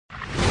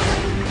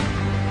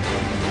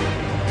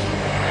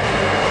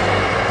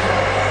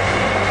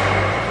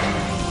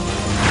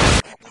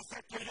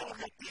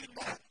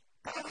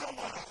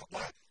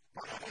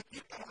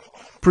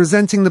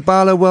Presenting the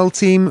Barloworld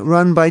team,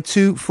 run by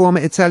two former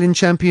Italian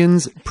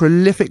champions,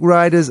 prolific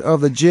riders of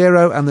the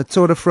Giro and the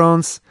Tour de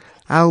France,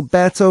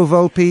 Alberto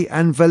Volpi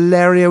and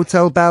Valerio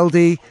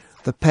Tebaldi.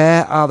 The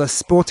pair are the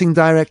sporting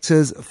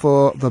directors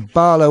for the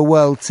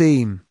Barloworld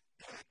team.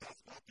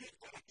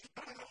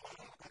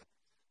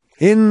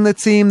 In the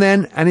team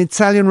then, an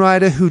Italian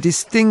rider who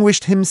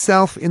distinguished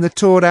himself in the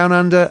Tour Down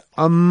Under,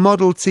 a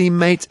model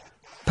teammate,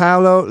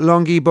 Paolo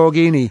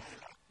Longhi-Borghini.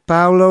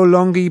 Paolo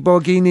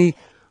Longhi-Borghini,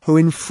 who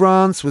in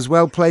France was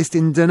well placed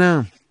in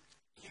Denain.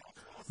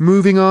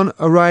 Moving on,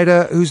 a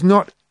rider who's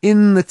not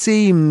in the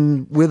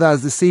team with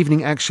us this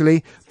evening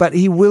actually, but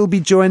he will be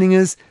joining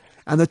us,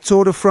 and the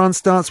Tour de France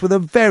starts with a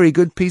very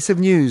good piece of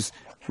news.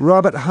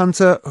 Robert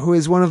Hunter, who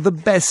is one of the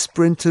best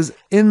sprinters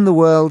in the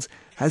world,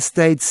 has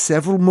stayed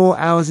several more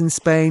hours in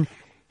Spain.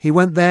 He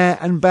went there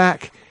and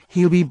back.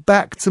 He'll be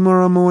back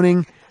tomorrow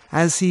morning,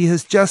 as he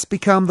has just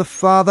become the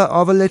father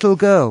of a little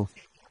girl.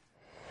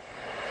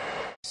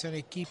 It's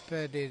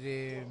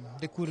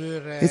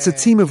a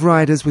team of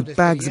riders with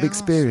bags of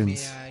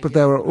experience, but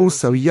there are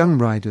also young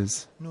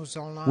riders.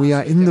 We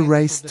are in the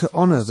race to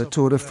honour the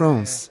Tour de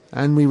France,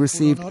 and we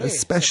received a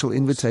special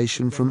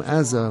invitation from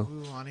ASO.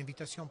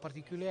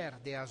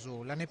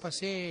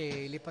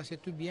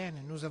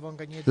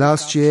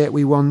 Last year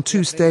we won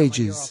 2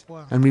 stages,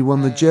 and we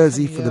won the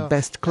jersey for the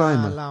best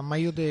climber.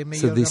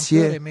 So this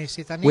year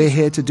we're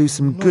here to do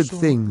some good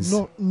things.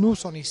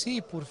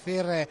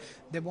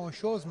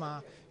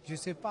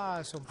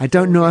 I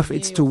don't know if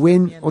it's to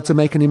win or to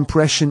make an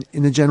impression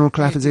in the general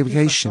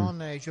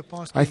classification.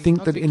 I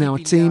think that in our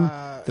team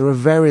there are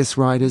various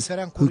riders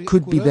who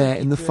could be there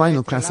in the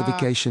final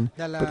classification,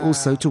 but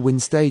also to win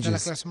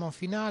stages.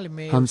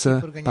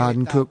 Hunter,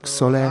 Baden-Cook,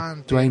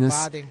 Soler,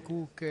 Duenas,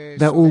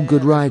 they're all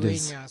good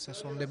riders.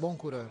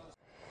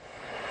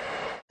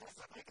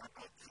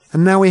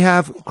 And now we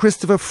have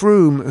Christopher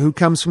Froome, who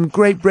comes from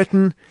Great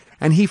Britain,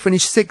 and he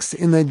finished 6th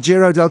in the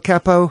Giro del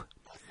Capo.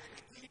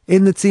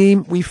 In the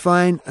team, we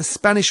find a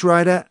Spanish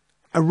rider,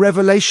 a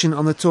revelation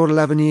on the Tour de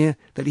l'Avenir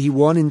that he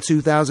won in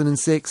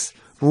 2006,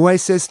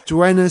 Moises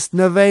Duenas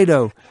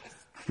Navedo,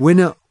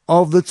 winner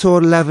of the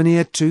Tour de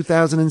l'Avenir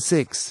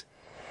 2006.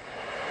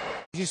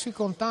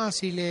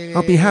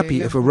 I'll be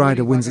happy if a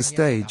rider wins a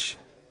stage.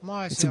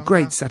 It's a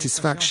great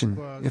satisfaction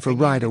if a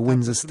rider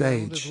wins a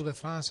stage.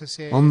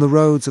 On the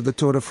roads of the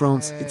Tour de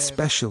France, it's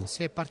special.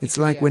 It's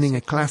like winning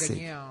a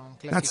classic.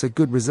 That's a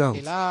good result.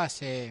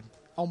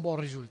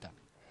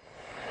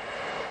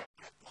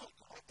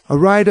 A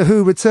rider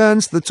who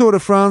returns to the Tour de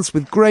France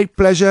with great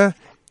pleasure.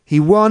 He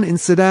won in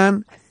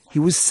Sedan, he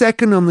was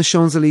 2nd on the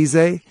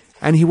Champs-Élysées,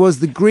 and he was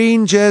the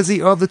green jersey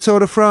of the Tour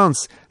de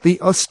France, the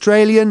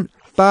Australian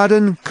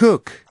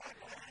Baden-Cook.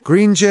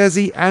 Green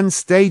jersey and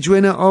stage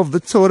winner of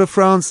the Tour de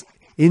France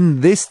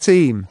in this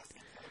team.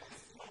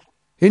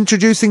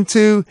 Introducing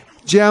to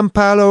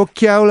Gianpaolo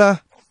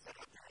Chiaula,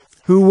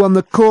 who won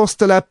the Course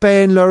de la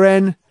Paix in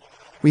Lorraine.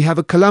 We have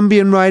a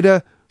Colombian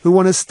rider who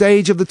won a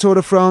stage of the Tour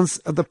de France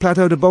at the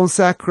Plateau de Bon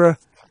Sacre,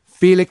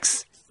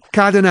 Félix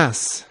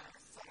Cardenas.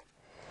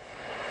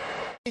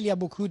 Il y a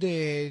beaucoup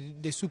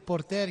de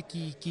supporters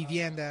qui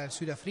viennent de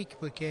Sud-Afrique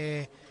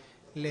porque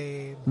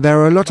there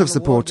are a lot of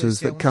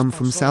supporters that come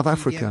from South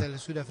Africa.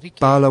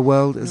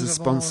 Barloworld is a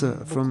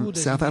sponsor from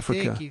South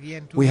Africa.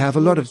 We have a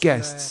lot of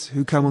guests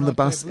who come on the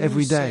bus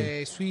every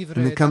day,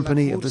 in the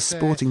company of the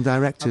sporting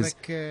directors,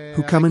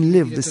 who come and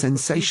live the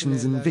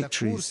sensations and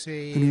victories,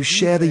 and who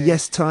share the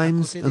yes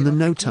times and the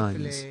no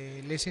times.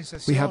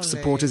 We have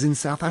supporters in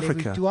South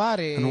Africa,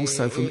 and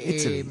also from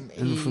Italy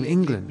and from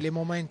England.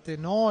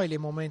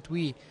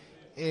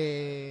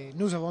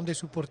 Nous avons des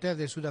supporters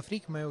de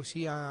Sud-Afrique, mais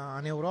aussi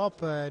en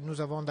Europe.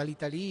 Nous avons de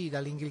l'Italie, de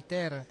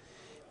l'Angleterre.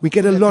 We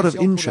get a lot of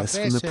interest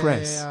from the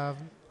press.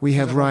 We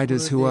have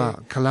riders who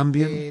are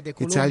Colombian,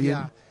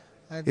 Italian,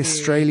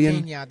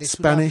 Australian,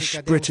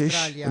 Spanish,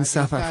 British and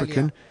South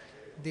African.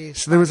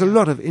 So there is a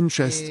lot of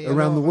interest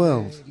around the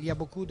world. Il y a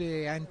beaucoup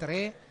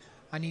d'intérêt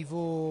à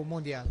niveau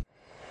mondial.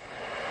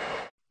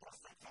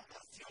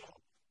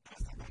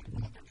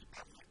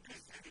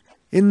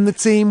 In the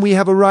team we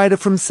have a rider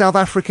from South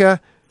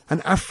Africa,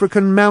 an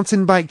African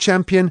mountain bike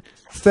champion,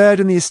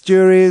 3rd in the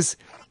Asturias,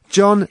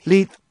 John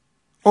Leith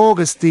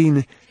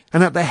Augustine,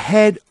 and at the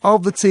head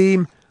of the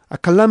team, a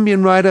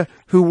Colombian rider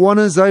who won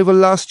us over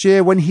last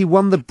year when he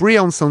won the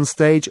Briançon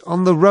stage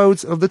on the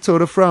roads of the Tour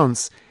de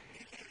France.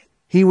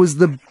 He was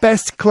the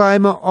best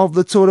climber of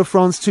the Tour de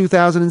France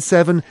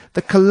 2007,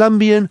 the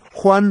Colombian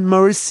Juan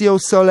Mauricio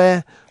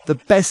Soler, the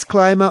best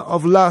climber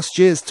of last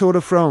year's Tour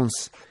de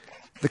France.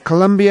 The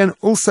Colombian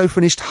also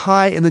finished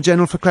high in the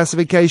general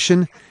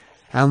classification,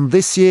 and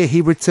this year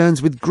he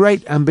returns with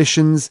great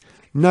ambitions,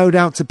 no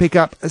doubt to pick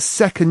up a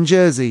 2nd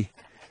jersey.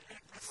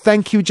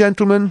 Thank you,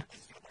 gentlemen.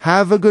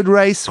 Have a good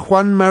race,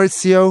 Juan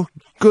Mauricio.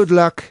 Good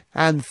luck,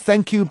 and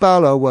thank you,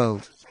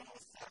 Barloworld.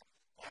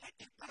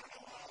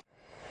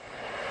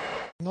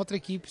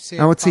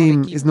 Our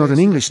team is not an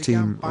English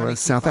team or a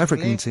South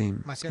African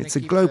team. It's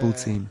a global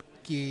team.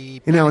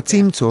 In our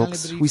team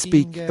talks, we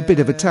speak a bit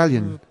of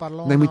Italian,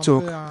 then we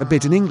talk a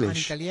bit in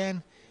English.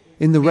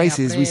 In the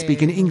races, we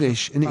speak in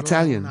English and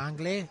Italian.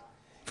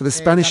 For the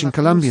Spanish and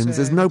Colombians,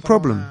 there's no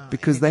problem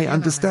because they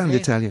understand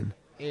Italian.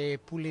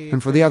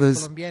 And for the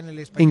others,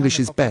 English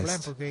is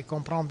best.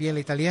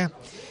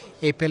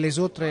 Et per les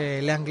autres,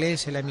 l'anglais,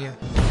 c'est la mieux.